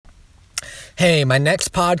Hey, my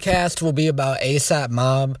next podcast will be about A$AP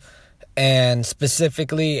Mob and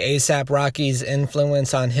specifically A$AP Rocky's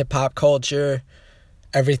influence on hip-hop culture,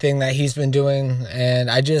 everything that he's been doing.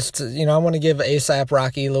 And I want to give A$AP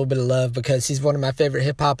Rocky a little bit of love because he's one of my favorite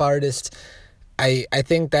hip-hop artists. I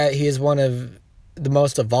think that he is one of the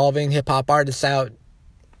most evolving hip-hop artists out,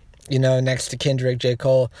 next to Kendrick, J.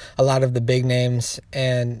 Cole, a lot of the big names.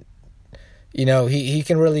 And, he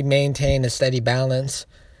can really maintain a steady balance.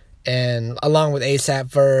 And along with A$AP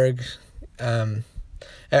Ferg,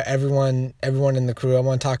 everyone in the crew, I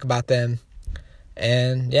want to talk about them.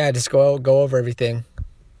 And yeah, just go over everything.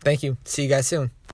 Thank you. See you guys soon.